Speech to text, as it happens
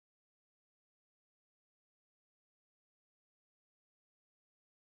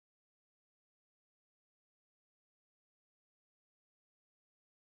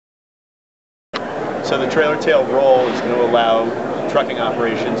So the trailer tail roll is going to allow trucking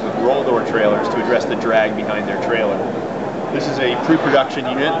operations with roll door trailers to address the drag behind their trailer. This is a pre-production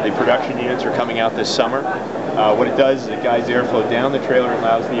unit. The production units are coming out this summer. What it does is it guides airflow down the trailer and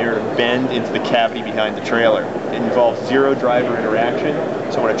allows the air to bend into the cavity behind the trailer. It involves zero driver interaction,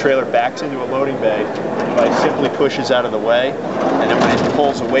 so when a trailer backs into a loading bay, the device simply pushes out of the way, and then when it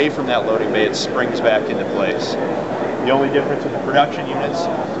pulls away from that loading bay, it springs back into place. The only difference with the production units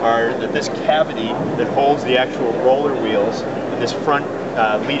are that this cavity that holds the actual roller wheels and this front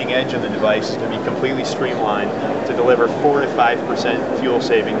leading edge of the device is going to be completely streamlined to deliver 4 to 5% fuel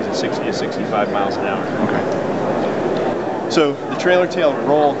savings at 60 to 65 miles an hour. Okay. So the trailer tail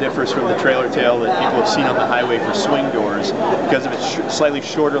roll differs from the trailer tail that people have seen on the highway for swing doors because of its slightly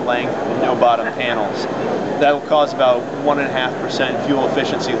shorter length and no bottom panels. That will cause about 1.5% fuel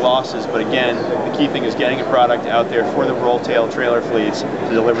efficiency losses, but again, the key thing is getting a product out there for the RollTail trailer fleets to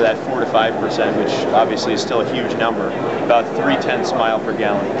deliver that 4 to 5%, which obviously is still a huge number, about 0.3 miles per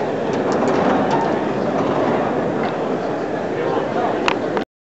gallon.